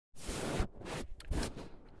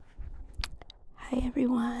Hi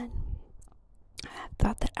everyone. I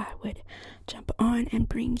thought that I would jump on and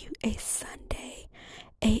bring you a Sunday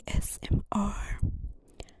ASMR.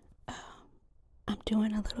 I'm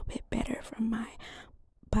doing a little bit better from my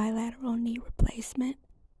bilateral knee replacement.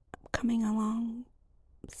 I'm coming along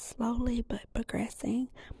slowly but progressing.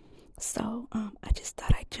 So I just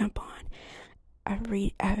thought I'd jump on.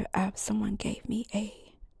 Someone gave me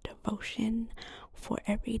a devotion for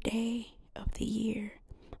every day of the year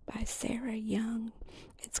by Sarah Young.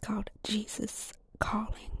 It's called Jesus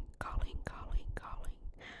Calling, Calling, Calling, Calling.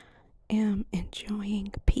 Am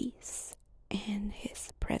enjoying peace in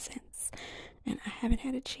His presence. And I haven't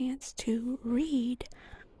had a chance to read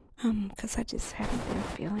because I just haven't been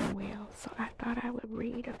feeling well. So I thought I would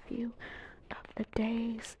read a few of the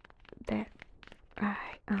days that I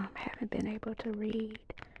haven't been able to read,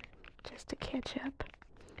 just to catch up.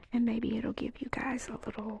 And maybe it'll give you guys a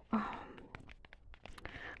little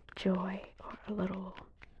joy or a little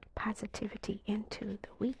positivity into the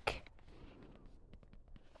week.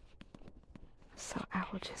 So I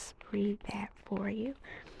will just read that for you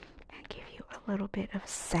and give you a little bit of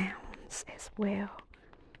sounds as well,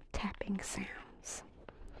 tapping sounds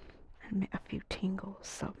and a few tingles,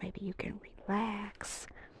 so maybe you can relax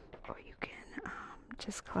or you can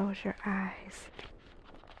just close your eyes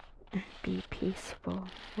and be peaceful.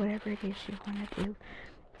 Whatever it is you want to do,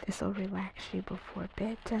 this will relax you before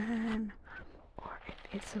bedtime, or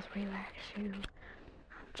if this will relax you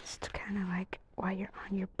just kind of like while you're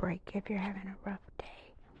on your break. If you're having a rough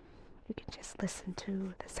day, you can just listen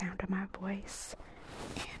to the sound of my voice,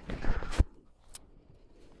 and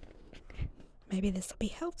maybe this will be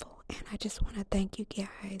helpful. And I just want to thank you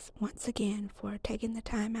guys once again for taking the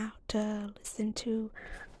time out to listen to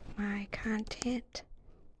my content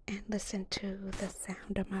and listen to the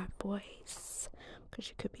sound of my voice, because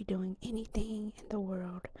you could be doing anything in the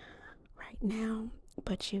world right now,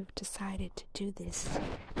 but you've decided to do this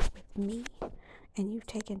with me, and you've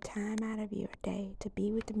taken time out of your day to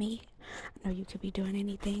be with me. I know you could be doing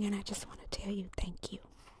anything, and I just want to tell you thank you.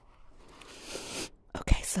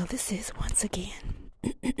 Okay, so this is once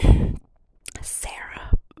again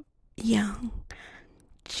Sarah Young,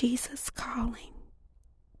 Jesus Calling,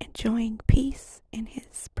 enjoying peace in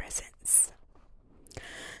His presence.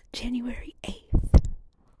 January 8th,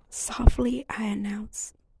 softly I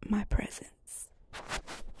announce my presence.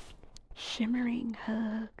 Shimmering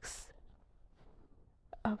hugs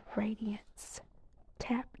of radiance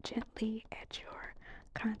tap gently at your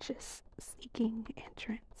conscious seeking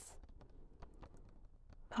entrance.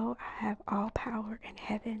 Though I have all power in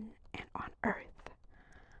heaven and on earth,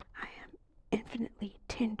 I am infinitely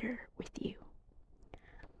tender with you.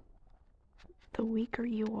 The weaker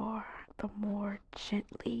you are, the more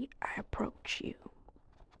gently I approach you.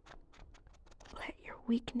 Let your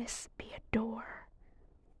weakness be a door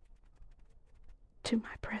to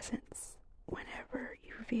my presence. Whenever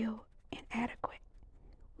you feel inadequate,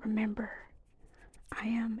 remember, I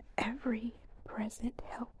am every present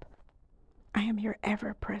help. I am your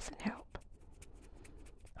ever-present help.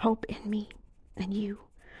 Hope in me, and you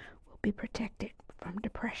will be protected from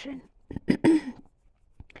depression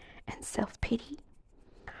and self-pity.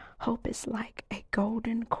 Hope is like a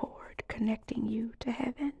golden cord connecting you to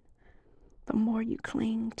heaven. The more you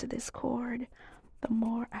cling to this cord, the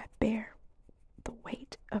more I bear the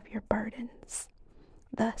weight of your burdens.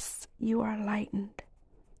 Thus you are lightened.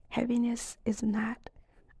 Heaviness is not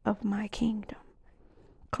of my kingdom.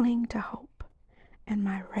 Cling to hope, and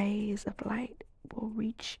my rays of light will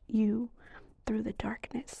reach you through the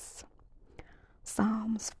darkness.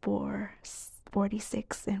 Psalms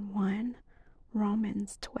 46:1,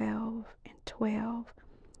 Romans 12:12,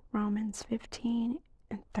 Romans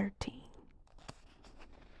 15:13.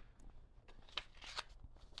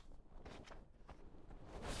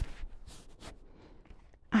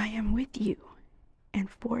 I am with you and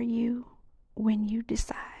for you when you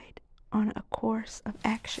decide on a course of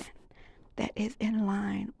action that is in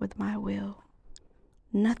line with my will.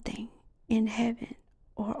 Nothing in heaven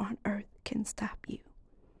or on earth can stop you.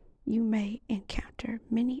 You may encounter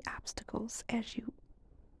many obstacles as you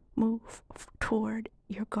move toward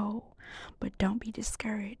your goal, but don't be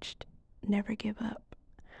discouraged. Never give up.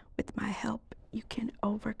 With my help, you can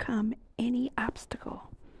overcome any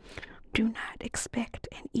obstacle. Do not expect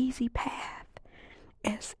an easy path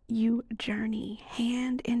as you journey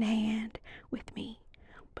hand in hand with me,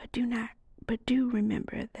 but do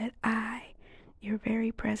remember that I, your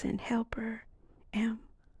very present helper, am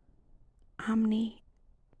omnipotent.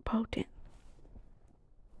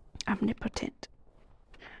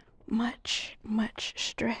 Much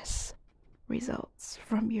stress results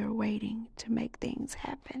from your waiting to make things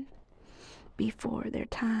happen. before their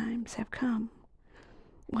times have come.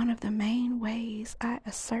 One of the main ways I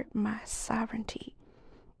assert my sovereignty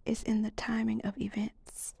is in the timing of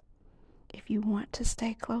events. If you want to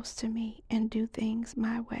stay close to me and do things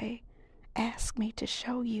my way, ask me to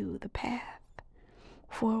show you the path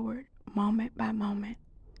forward moment by moment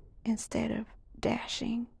instead of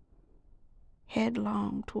dashing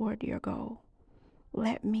headlong toward your goal.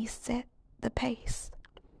 Let me set the pace,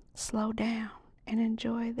 slow down, and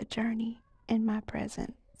enjoy the journey in my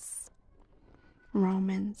presence.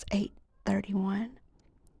 Romans 8:31,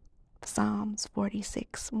 Psalms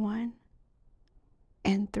 46:1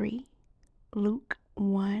 and 3, Luke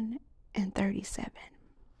 1:37.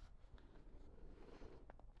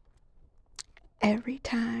 Every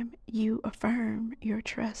time you affirm your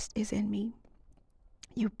trust is in me,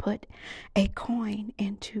 you put a coin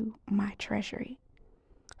into my treasury.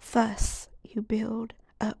 Thus, you build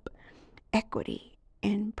up equity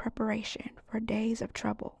in preparation for days of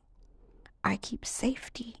trouble. I keep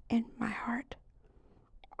safety in my heart,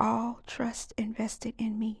 all trust invested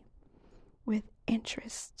in me, with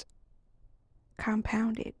interest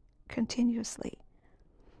compounded continuously.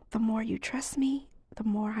 The more you trust me, the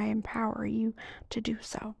more I empower you to do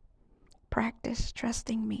so. Practice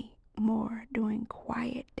trusting me more during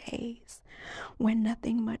quiet days when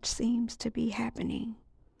nothing much seems to be happening.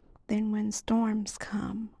 Then when storms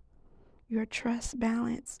come, your trust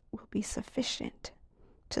balance will be sufficient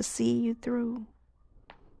to see you through.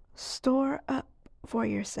 Store up for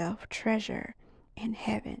yourself treasure in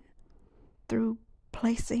heaven through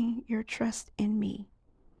placing your trust in me.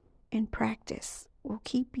 In practice will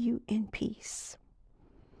keep you in peace.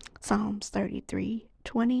 Psalms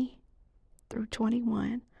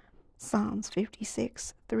 33:20-21, Psalms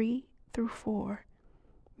 56:3-4,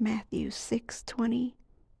 Matthew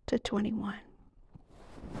 6:20-21.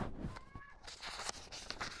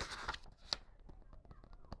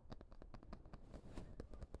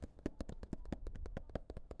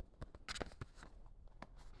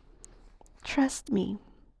 Trust me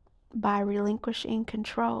by relinquishing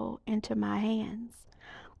control into my hands.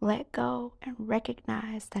 Let go and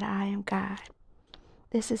recognize that I am God.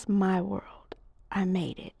 This is my world. I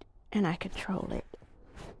made it and I control it.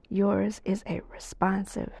 Yours is a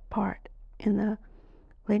responsive part in the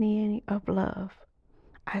lineage of love.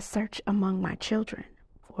 I search among my children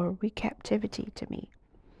for receptivity to me.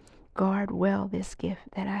 Guard well this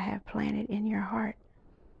gift that I have planted in your heart.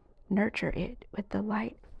 Nurture it with the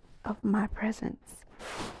light of my presence.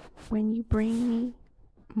 When you bring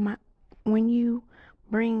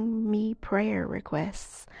me prayer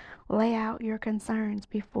requests, lay out your concerns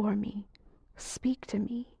before me. Speak to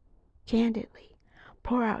me candidly.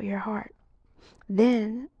 Pour out your heart.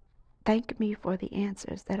 Then thank me for the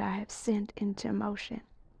answers that I have set into motion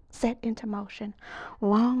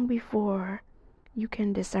long before you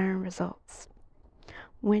can discern results.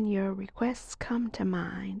 When your requests come to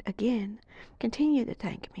mind again, continue to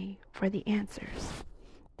thank me for the answers.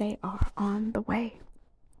 They are on the way.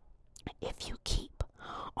 If you keep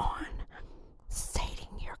on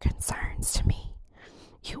stating your concerns to me,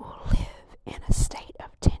 you will live in a state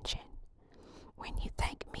of tension. When you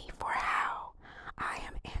thank me for how I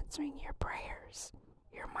am answering your prayers,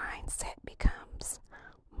 your mindset becomes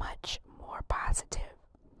much more positive.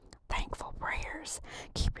 Thankful prayers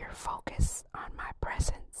keep your focus on my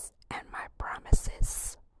presence and my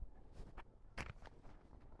promises.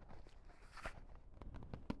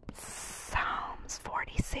 Psalms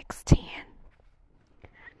 46:10,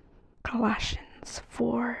 Colossians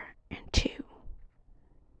 4:2,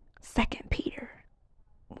 2 Peter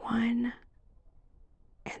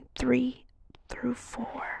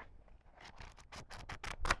 1:3-4.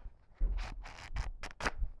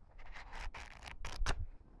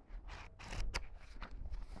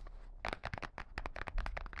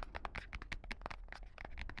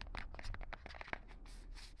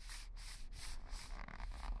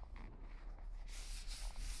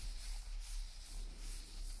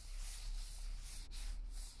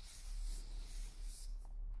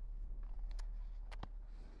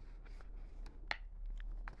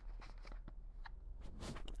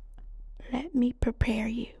 Let me prepare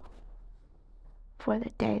you for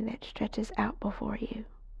the day that stretches out before you.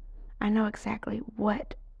 I know exactly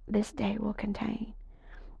what this day will contain,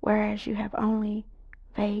 whereas you have only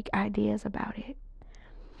vague ideas about it.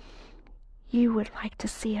 You would like to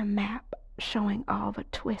see a map showing all the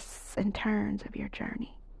twists and turns of your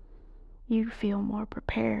journey. You'd feel more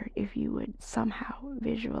prepared if you would somehow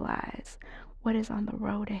visualize what is on the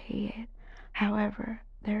road ahead. However,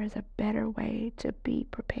 there is a better way to be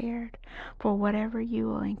prepared for whatever you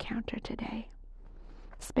will encounter today.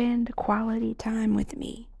 Spend quality time with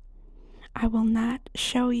me. I will not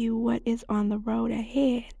show you what is on the road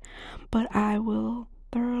ahead, but I will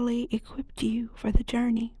thoroughly equip you for the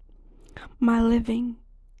journey. My living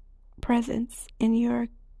presence in your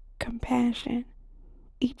compassion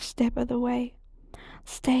each step of the way.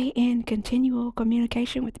 Stay in continual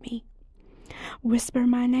communication with me. Whisper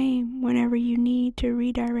my name whenever you need to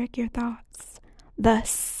redirect your thoughts.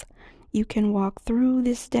 Thus, you can walk through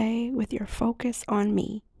this day with your focus on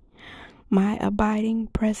me. My abiding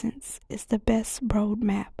presence is the best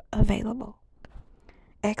roadmap available.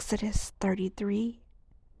 Exodus 33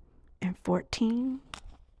 and 14,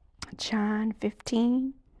 John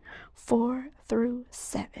 15, 4 through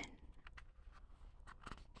 7.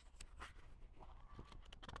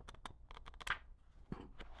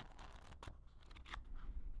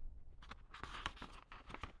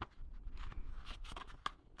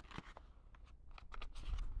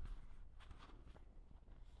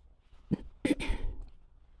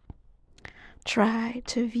 Try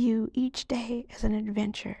to view each day as an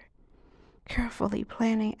adventure, carefully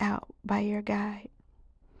planning out by your guide,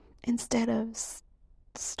 instead of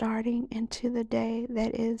starting into the day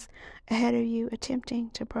that is ahead of you,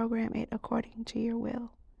 attempting to program it according to your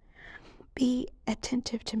will. Be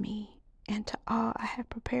attentive to me and to all I have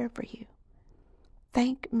prepared for you.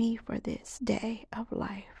 Thank me for this day of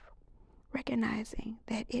life, recognizing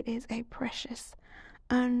that it is a precious,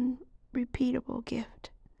 unrepeatable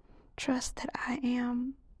gift. Trust that I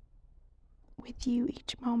am with you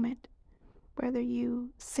each moment, whether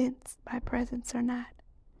you sense my presence or not.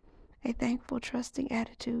 A thankful, trusting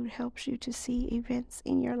attitude helps you to see events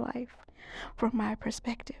in your life from my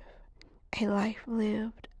perspective. A life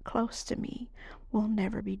lived close to me will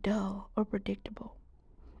never be dull or predictable.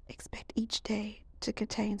 Expect each day to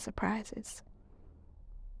contain surprises.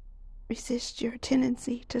 Resist your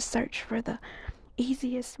tendency to search for the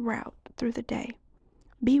easiest route through the day.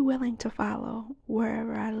 Be willing to follow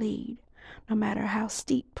wherever I lead, no matter how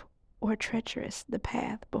steep or treacherous the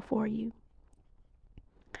path before you.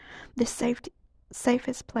 The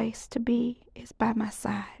safest place to be is by my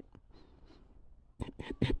side.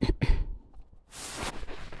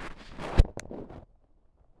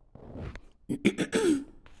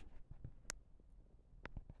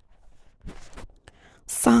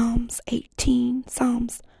 Psalms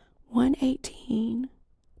 118,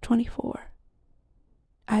 24.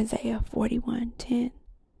 Isaiah 41:10,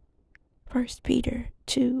 1 Peter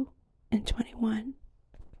 2 and 21.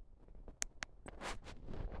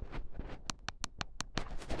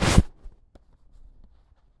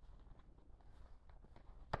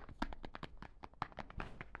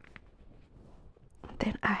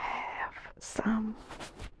 Then I have some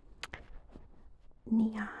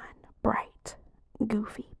neon bright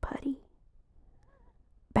goofy putty.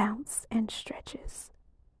 Bounce and stretches.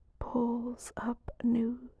 Pulls up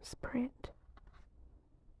newsprint.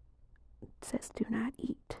 It says do not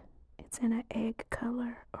eat. It's in an egg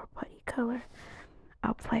color or putty color.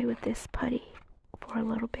 I'll play with this putty for a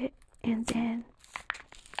little bit and then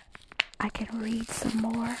I can read some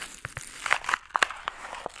more.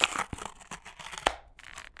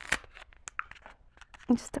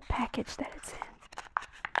 It's the package that it's in.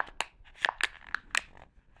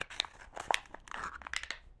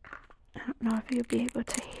 I don't know if you'll be able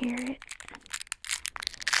to hear it.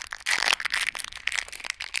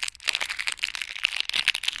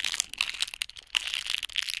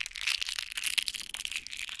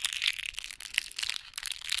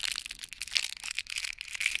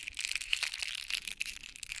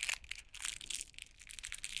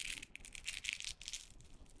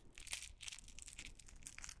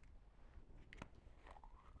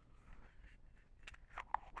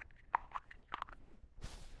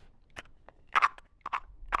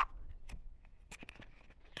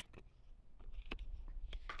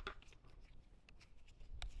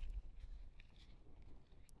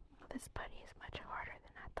 This putty is much harder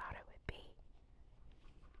than I thought it would be.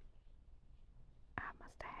 I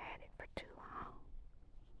must have had it for too long.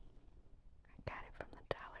 I got it from the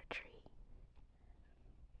Dollar Tree.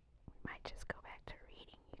 Might just go back to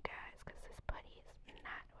reading, you guys, because this putty is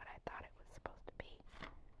not what I thought it was supposed to be.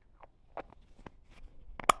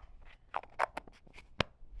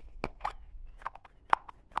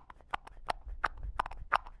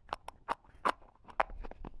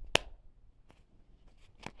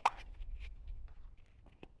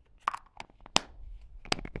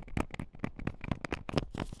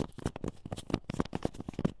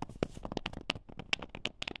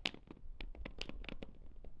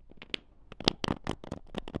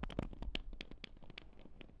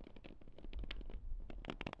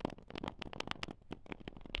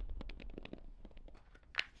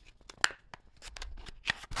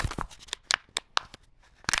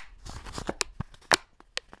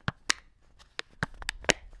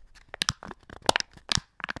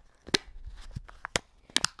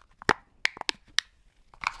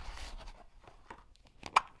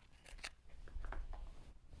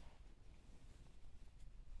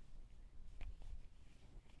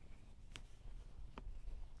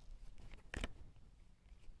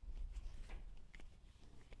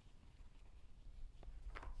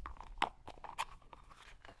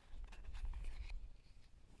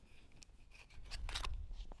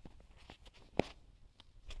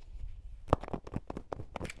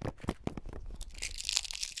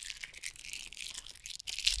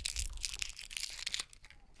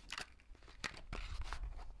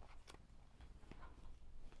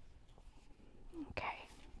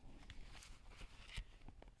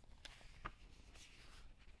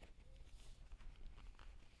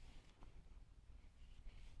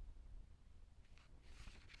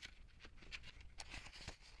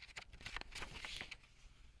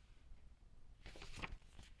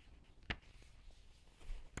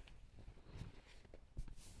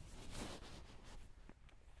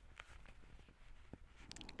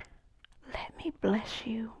 me bless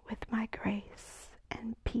you with my grace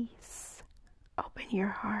and peace. Open your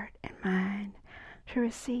heart and mind to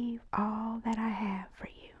receive all that I have for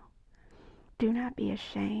you. Do not be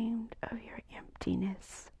ashamed of your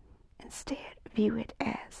emptiness. Instead, view it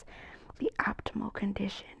as the optimal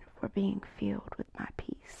condition for being filled with my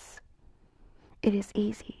peace. It is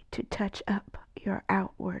easy to touch up your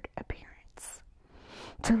outward appearance,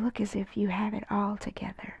 to look as if you have it all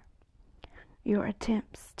together. Your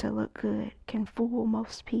attempts to look good can fool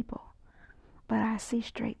most people, but I see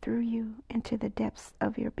straight through you into the depths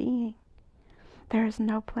of your being. There is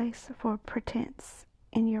no place for pretense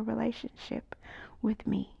in your relationship with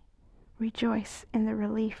me. Rejoice in the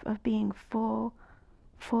relief of being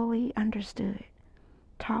fully understood.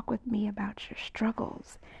 Talk with me about your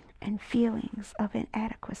struggles and feelings of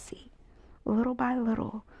inadequacy. Little by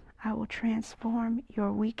little, I will transform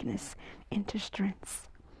your weakness into strength.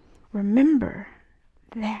 Remember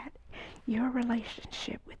that your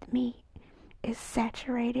relationship with me is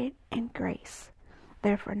saturated in grace.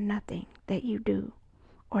 Therefore, nothing that you do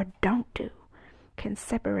or don't do can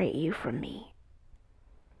separate you from me,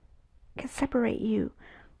 can separate you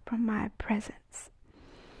from my presence.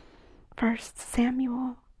 1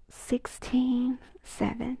 Samuel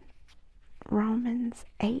 16:7, Romans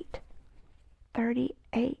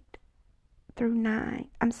 8:38 through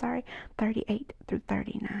 38 through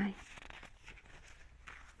 39.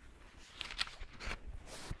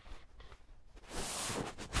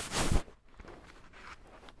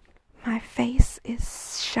 My face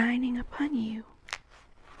is shining upon you,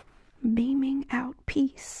 beaming out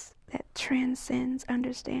peace that transcends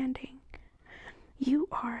understanding. You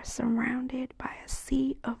are surrounded by a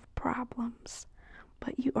sea of problems,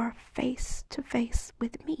 but you are face to face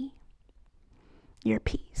with me. Your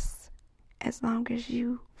peace, as long as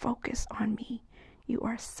you focus on me, you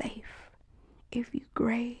are safe. If you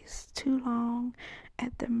graze too long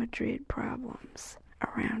at the Madrid problems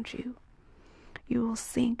around you, you will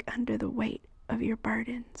sink under the weight of your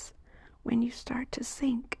burdens. When you start to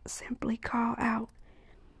sink, simply call out,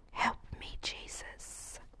 "Help me,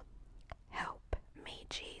 Jesus. Help me,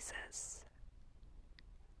 Jesus.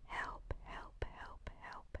 Help, help, help,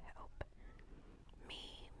 help, help.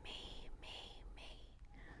 Me,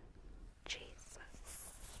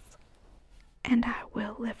 Jesus." And I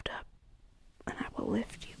will lift up, and I will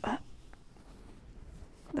lift you up.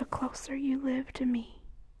 The closer you live to me,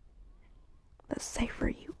 the safer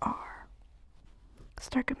you are.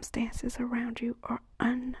 Circumstances around you are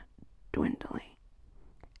undwindling,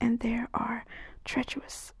 and there are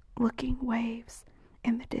treacherous looking waves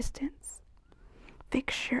in the distance.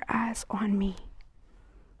 Fix your eyes on me,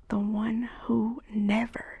 the one who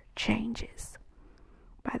never changes.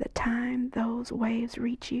 By the time those waves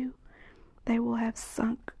reach you, they will have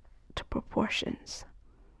sunk to proportions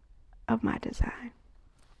of my design.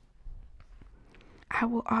 I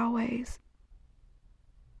will always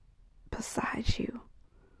beside you,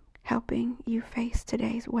 helping you face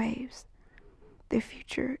today's waves. The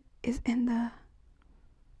future is in the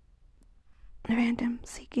random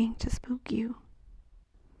seeking to spook you.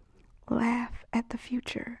 Laugh at the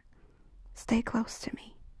future. Stay close to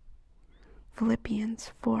me.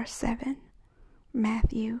 Philippians 4:7,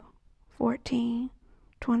 Matthew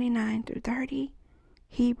 14:29 through 30,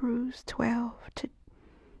 Hebrews 12 to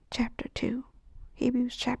chapter 2.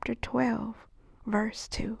 Hebrews chapter 12, verse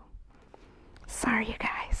 2. Sorry, you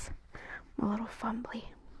guys. I'm a little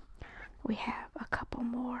fumbly. We have a couple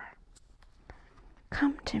more.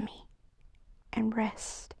 Come to me and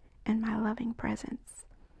rest in my loving presence.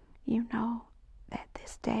 You know that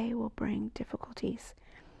this day will bring difficulties,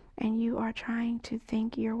 and you are trying to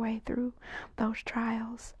think your way through those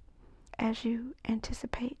trials. As you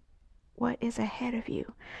anticipate what is ahead of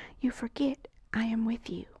you, you forget I am with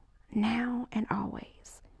you, now and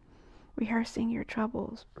always. Rehearsing your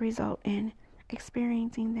troubles result in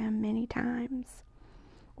experiencing them many times,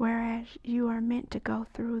 whereas you are meant to go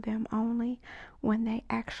through them only when they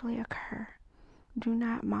actually occur. Do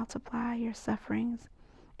not multiply your sufferings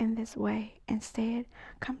in this way. Instead,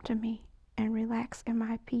 come to me and relax in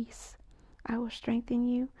my peace. I will strengthen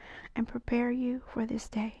you and prepare you for this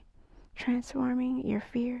day, transforming your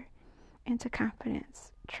fear into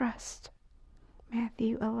confidence. Trust.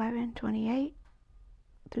 Matthew 11:28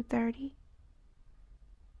 through 30.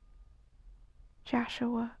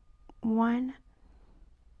 Joshua 1,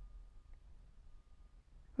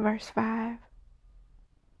 verse 5,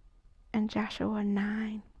 and Joshua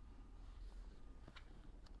 9.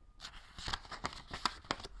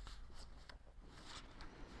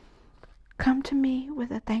 Come to me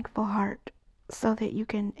with a thankful heart so that you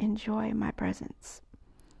can enjoy my presence.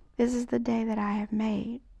 This is the day that I have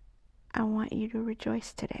made. I want you to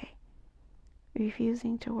rejoice today,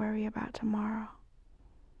 refusing to worry about tomorrow.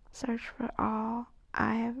 Search for all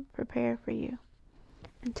I have prepared for you,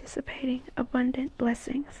 anticipating abundant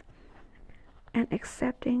blessings and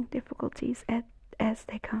accepting difficulties as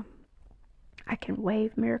they come. I can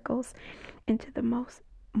wave miracles into the most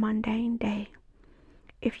mundane day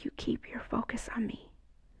if you keep your focus on me.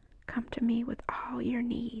 Come to me with all your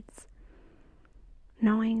needs,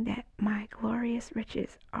 knowing that my glorious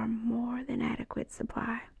riches are more than adequate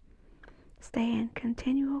supply. Stay in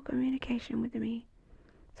continual communication with me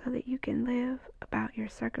so that you can live about your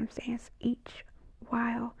circumstance each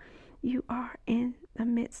while you are in the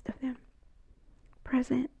midst of them.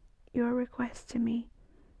 Present your request to me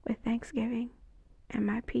with thanksgiving, and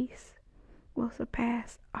my peace will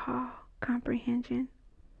surpass all comprehension,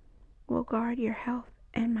 will guard your health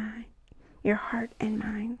and mind, your heart and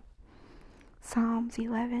mind. Psalms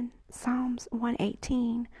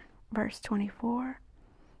 118, verse 24,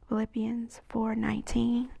 Philippians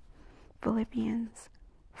 4:19, Philippians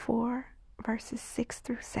 4, verses 6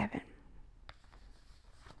 through 7.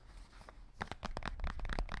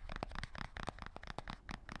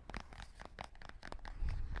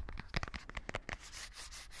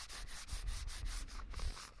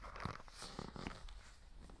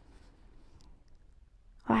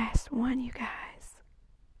 Last one, you guys.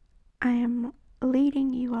 I am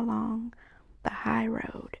leading you along the high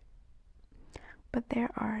road, but there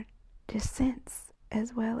are descents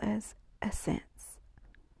as well as ascents.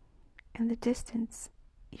 In the distance,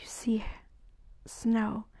 you see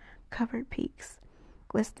snow-covered peaks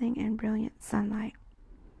glistening in brilliant sunlight.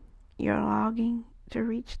 Your longing to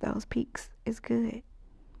reach those peaks is good,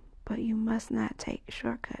 but you must not take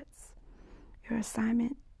shortcuts. Your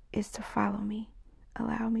assignment is to follow me.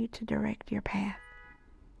 Allow me to direct your path.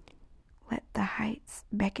 Let the heights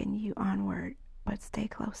beckon you onward, but stay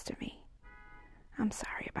close to me. I'm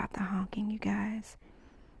sorry about the honking, you guys.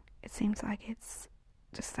 It seems like it's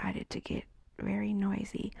decided to get very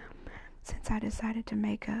noisy since I decided to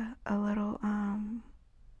make a little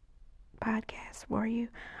podcast for you,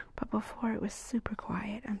 but before it was super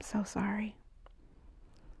quiet. I'm so sorry.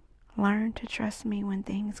 Learn to trust me when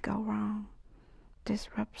things go wrong.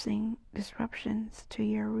 Disruptions to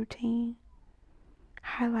your routine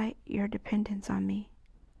highlight your dependence on me.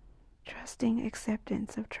 Trusting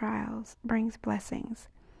acceptance of trials brings blessings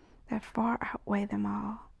that far outweigh them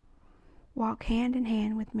all. Walk hand in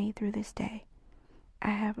hand with me through this day.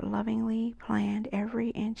 I have lovingly planned every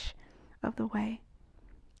inch of the way.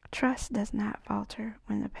 Trust does not falter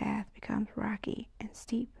when the path becomes rocky and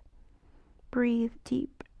steep. Breathe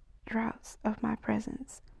deep draughts of my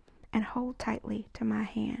presence and hold tightly to my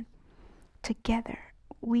hand. Together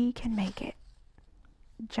we can make it.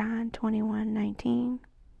 John 21:19,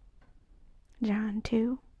 John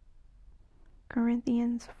 2,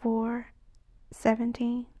 Corinthians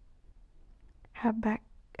 4:17,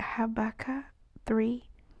 Habakkuk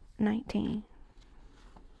 3:19.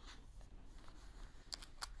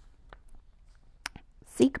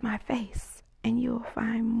 Seek my face, and you will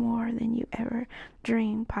find more than you ever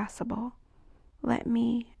dreamed possible. Let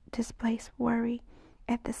me displace worry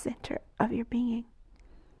at the center of your being.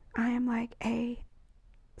 I am like a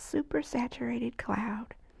supersaturated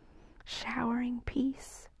cloud, showering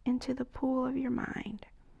peace into the pool of your mind.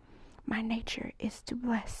 My nature is to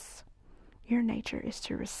bless. Your nature is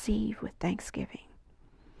to receive with thanksgiving.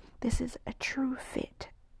 This is a true fit,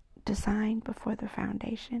 designed before the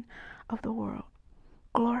foundation of the world.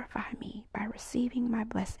 Glorify me by receiving my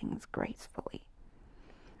blessings gracefully.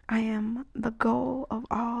 I am the goal of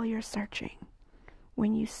all your searching.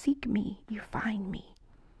 When you seek me, you find me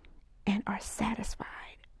and are satisfied.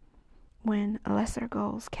 When lesser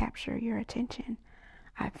goals capture your attention,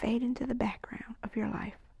 I fade into the background of your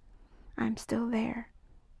life. I'm still there,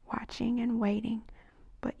 watching and waiting,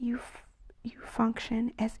 but you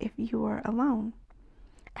function as if you were alone.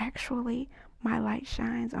 Actually, my light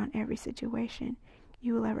shines on every situation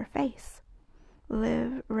you will ever face.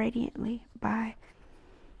 Live radiantly by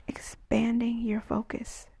expanding your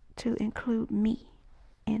focus to include me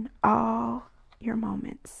in all your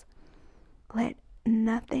moments. Let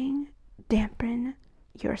nothing dampen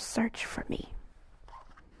your search for me.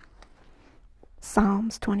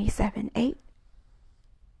 Psalms 27:8,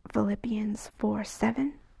 Philippians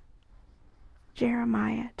 4:7,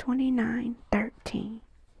 Jeremiah 29:13.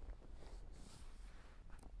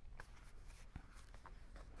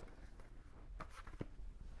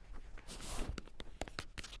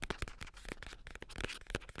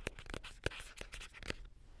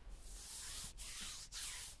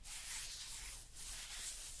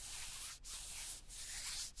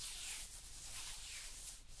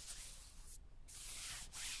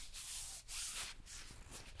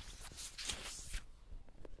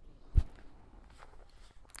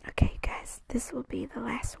 This will be the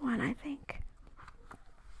last one, I think.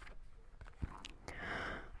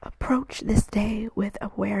 Approach this day with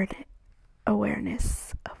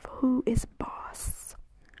awareness of who is boss.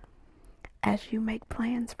 As you make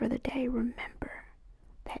plans for the day, remember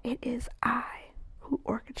that it is I who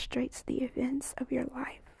orchestrates the events of your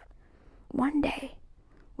life. One day,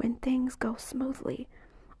 when things go smoothly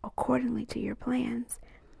accordingly to your plans,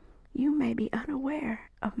 you may be unaware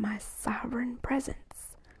of my sovereign presence.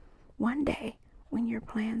 One day, when your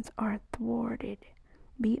plans are thwarted,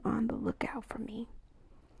 be on the lookout for me.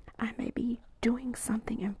 I may be doing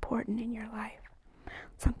something important in your life,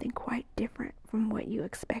 something quite different from what you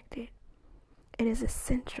expected. It is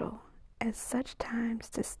essential at such times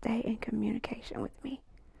to stay in communication with me,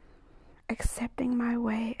 accepting my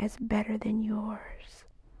way as better than yours.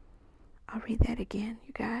 I'll read that again,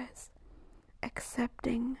 you guys.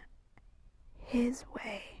 Accepting his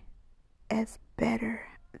way as better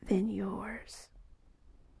than yours.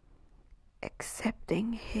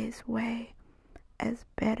 Accepting his way as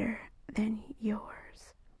better than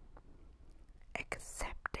yours.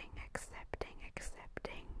 Accepting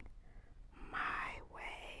my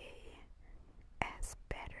way as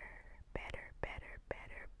better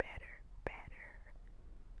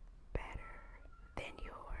than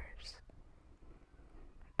yours.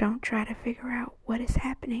 Don't try to figure out what is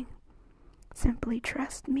happening. Simply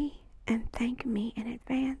trust me and thank me in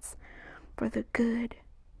advance for the good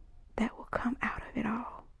that will come out of it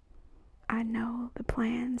all. I know the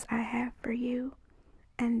plans I have for you,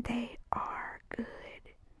 and they are good.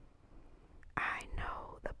 I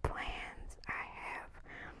know the plans I have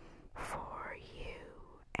for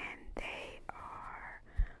you, and they are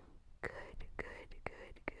good.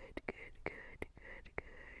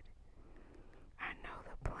 I know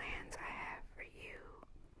the plans I have for you,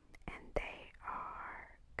 and they are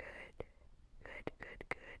good.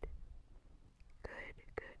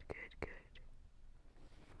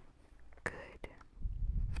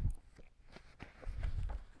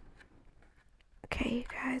 Okay, you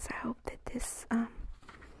guys, I hope that this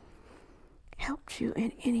helped you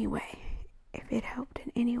in any way. If it helped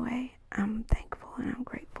in any way, I'm thankful and I'm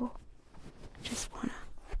grateful. I just want to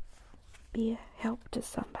be a help to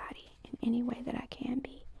somebody in any way that I can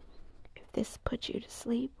be. If this put you to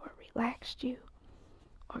sleep or relaxed you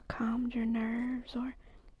or calmed your nerves or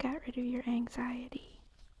got rid of your anxiety,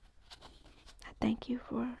 I thank you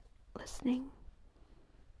for listening,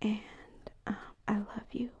 and I love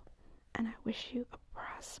you, and I wish you a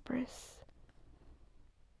prosperous,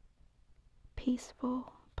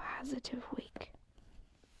 peaceful, positive week.